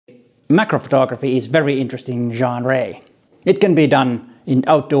Macro photography is very interesting genre. It can be done in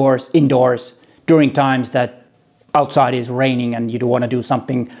outdoors, indoors, during times that outside is raining and you don't want to do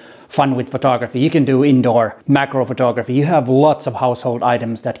something fun with photography. You can do indoor macro photography. You have lots of household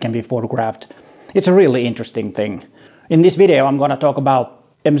items that can be photographed. It's a really interesting thing. In this video, I'm going to talk about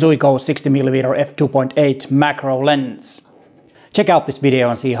M.Zuiko 60mm f2.8 macro lens. Check out this video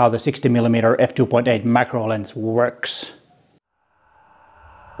and see how the 60mm f2.8 macro lens works.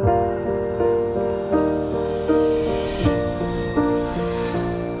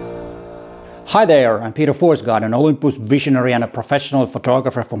 Hi there, I'm Peter Forsgaard, an Olympus visionary and a professional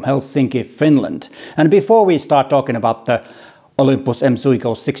photographer from Helsinki, Finland. And before we start talking about the Olympus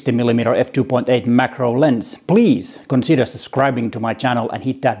M.Zuiko 60mm f2.8 macro lens, please consider subscribing to my channel and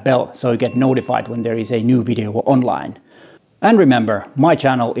hit that bell so you get notified when there is a new video online. And remember, my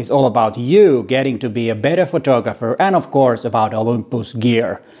channel is all about you getting to be a better photographer and of course about Olympus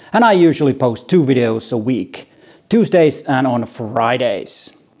gear. And I usually post 2 videos a week, Tuesdays and on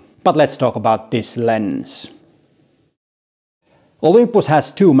Fridays. But let's talk about this lens. Olympus has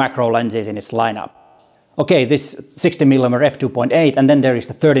 2 macro lenses in its lineup. Okay, this 60mm f2.8 and then there is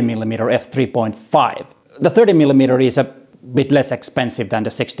the 30mm f3.5. The 30mm is a bit less expensive than the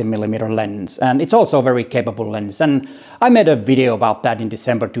 60mm lens, and it's also a very capable lens, and I made a video about that in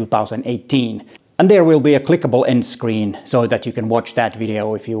December 2018. And there will be a clickable end screen so that you can watch that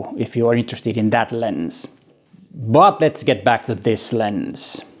video if you are interested in that lens. But let's get back to this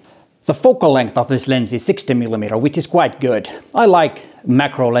lens. The focal length of this lens is 60mm, which is quite good. I like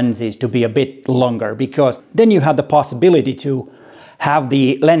macro lenses to be a bit longer because then you have the possibility to have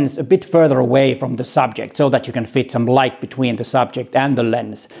the lens a bit further away from the subject so that you can fit some light between the subject and the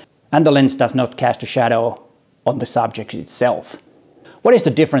lens. And the lens does not cast a shadow on the subject itself. What is the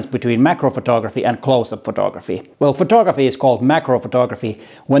difference between macro photography and close-up photography? Well, photography is called macro photography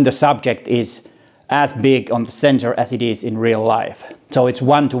when the subject is as big on the sensor as it is in real life. So it's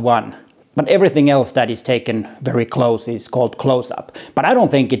 1:1. But everything else that is taken very close is called close-up. But I don't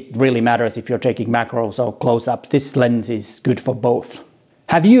think it really matters if you're taking macros or close-ups. This lens is good for both.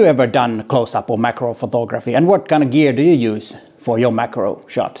 Have you ever done close-up or macro photography? And what kind of gear do you use for your macro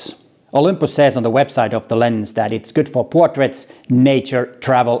shots? Olympus says on the website of the lens that it's good for portraits, nature,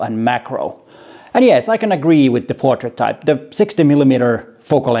 travel and macro. And yes, I can agree with the portrait type. The 60mm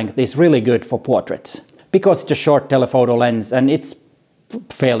focal length is really good for portraits because it's a short telephoto lens and it's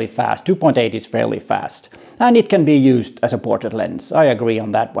fairly fast. 2.8 is fairly fast and it can be used as a portrait lens. I agree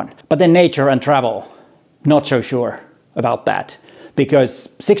on that one. But then nature and travel, not so sure about that because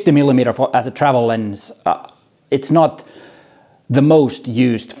 60mm as a travel lens, it's not the most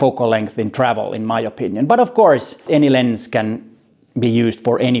used focal length in travel in my opinion. But of course any lens can be used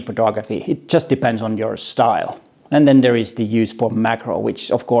for any photography. It just depends on your style. And then there is the use for macro,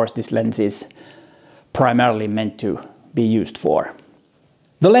 which of course this lens is primarily meant to be used for.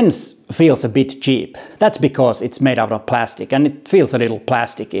 The lens feels a bit cheap. That's because it's made out of plastic and it feels a little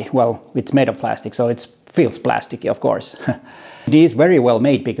plasticky. Well, it's made of plastic, so it feels plasticky, of course. It is very well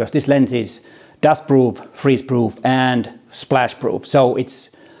made because this lens is dust-proof, freeze-proof and splash-proof. So it's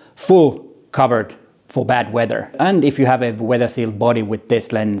full covered for bad weather. And if you have a weather-sealed body with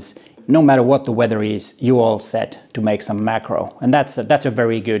this lens, no matter what the weather is, you're all set to make some macro. And that's a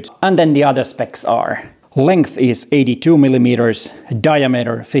very good. And then the other specs are: length is 82mm,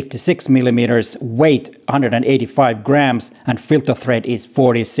 diameter 56mm, weight 185 grams, and filter thread is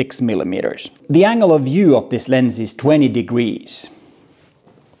 46mm. The angle of view of this lens is 20 degrees.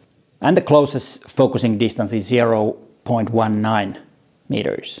 And the closest focusing distance is 0.19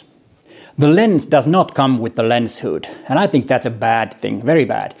 meters. The lens does not come with the lens hood, and I think that's a bad thing, very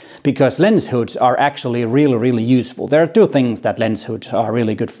bad, because lens hoods are actually really useful. There are 2 things that lens hoods are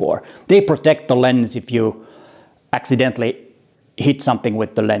really good for. They protect the lens if you accidentally hit something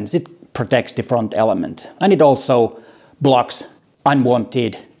with the lens. It protects the front element, and it also blocks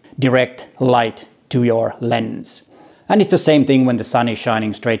unwanted direct light to your lens. And it's the same thing when the sun is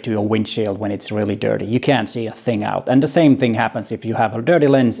shining straight to your windshield when it's really dirty. You can't see a thing out. And the same thing happens if you have a dirty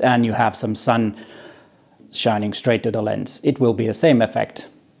lens and you have some sun shining straight to the lens. It will be the same effect.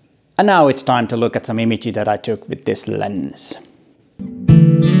 And now it's time to look at some images that I took with this lens.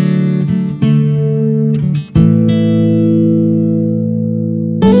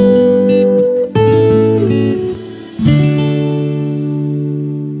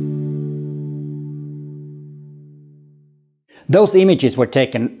 Those images were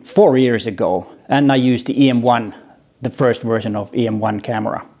taken 4 years ago and I used the EM1, the first version of EM1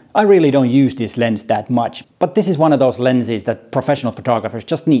 camera. I really don't use this lens that much, but this is one of those lenses that professional photographers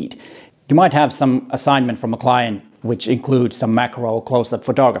just need. You might have some assignment from a client which includes some macro close-up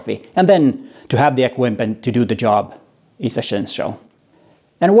photography, and then to have the equipment to do the job is essential.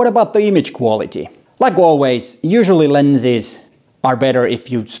 And what about the image quality? Like always, usually lenses are better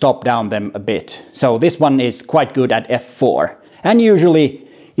if you stop down them a bit. So this one is quite good at f4. And usually,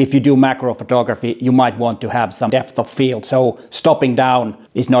 if you do macro photography, you might want to have some depth of field, so stopping down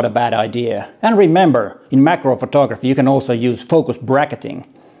is not a bad idea. And remember, in macro photography, you can also use focus bracketing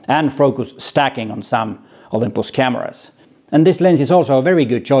and focus stacking on some Olympus cameras. And this lens is also a very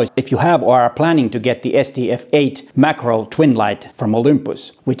good choice if you have or are planning to get the F2.8 Macro twin light from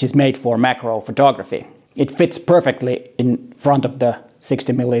Olympus, which is made for macro photography. It fits perfectly in front of the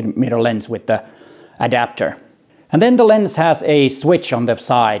 60mm lens with the adapter. And then the lens has a switch on the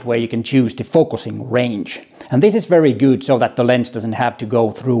side where you can choose the focusing range. And this is very good so that the lens doesn't have to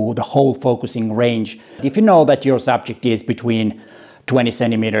go through the whole focusing range. If you know that your subject is between 20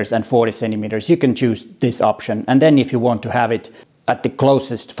 centimeters and 40 centimeters, you can choose this option. And then if you want to have it at the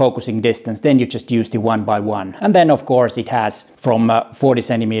closest focusing distance, then you just use the 1x1. And then of course it has from 40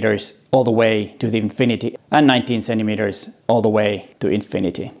 centimeters all the way to the infinity and 19 centimeters all the way to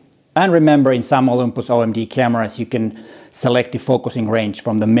infinity. And remember, in some Olympus OMD cameras you can select the focusing range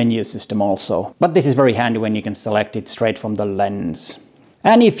from the menu system also. But this is very handy when you can select it straight from the lens.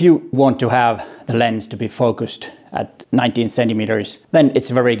 And if you want to have the lens to be focused at 19 centimeters, then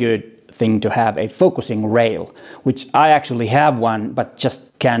it's a very good thing to have a focusing rail, which I actually have one, but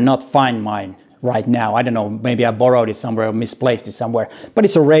just cannot find mine right now. I don't know, maybe I borrowed it somewhere or misplaced it somewhere. But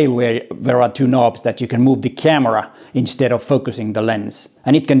it's a rail where there are two knobs that you can move the camera instead of focusing the lens.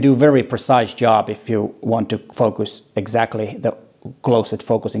 And it can do very precise job if you want to focus exactly the closest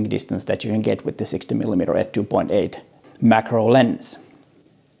focusing distance that you can get with the 60mm f2.8 macro lens.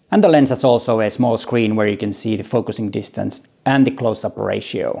 And the lens has also a small screen where you can see the focusing distance and the close-up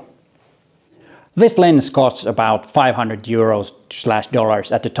ratio. This lens costs about 500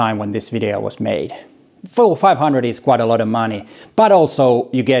 euros/dollars at the time when this video was made. Full 500 is quite a lot of money, but also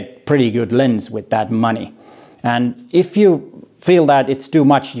you get pretty good lens with that money. And if you feel that it's too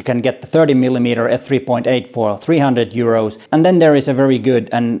much, you can get the 30mm f3.8 for 300 euros. And then there is a very good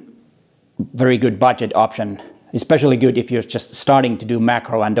budget option, especially good if you're just starting to do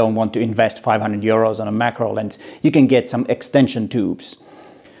macro and don't want to invest 500 euros on a macro lens. You can get some extension tubes,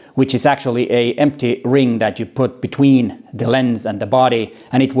 which is actually an empty ring that you put between the lens and the body,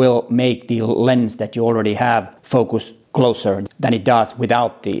 and it will make the lens that you already have focus closer than it does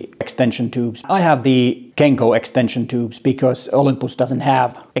without the extension tubes. I have the Kenko extension tubes because Olympus doesn't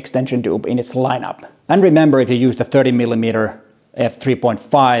have extension tube in its lineup. And remember, if you use the 30mm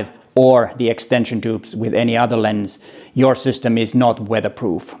f3.5 or the extension tubes with any other lens, your system is not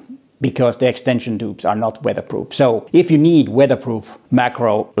weatherproof, because the extension tubes are not weatherproof. So if you need weatherproof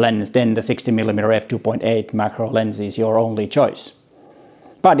macro lens, then the 60mm f2.8 macro lens is your only choice.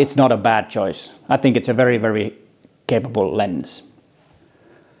 But it's not a bad choice. I think it's a very, very capable lens.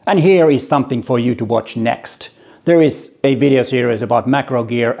 And here is something for you to watch next. There is a video series about macro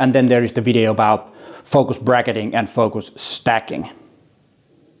gear, and then there is the video about focus bracketing and focus stacking.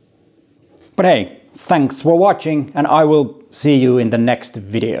 But hey, thanks for watching, and I will see you in the next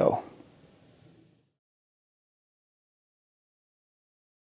video.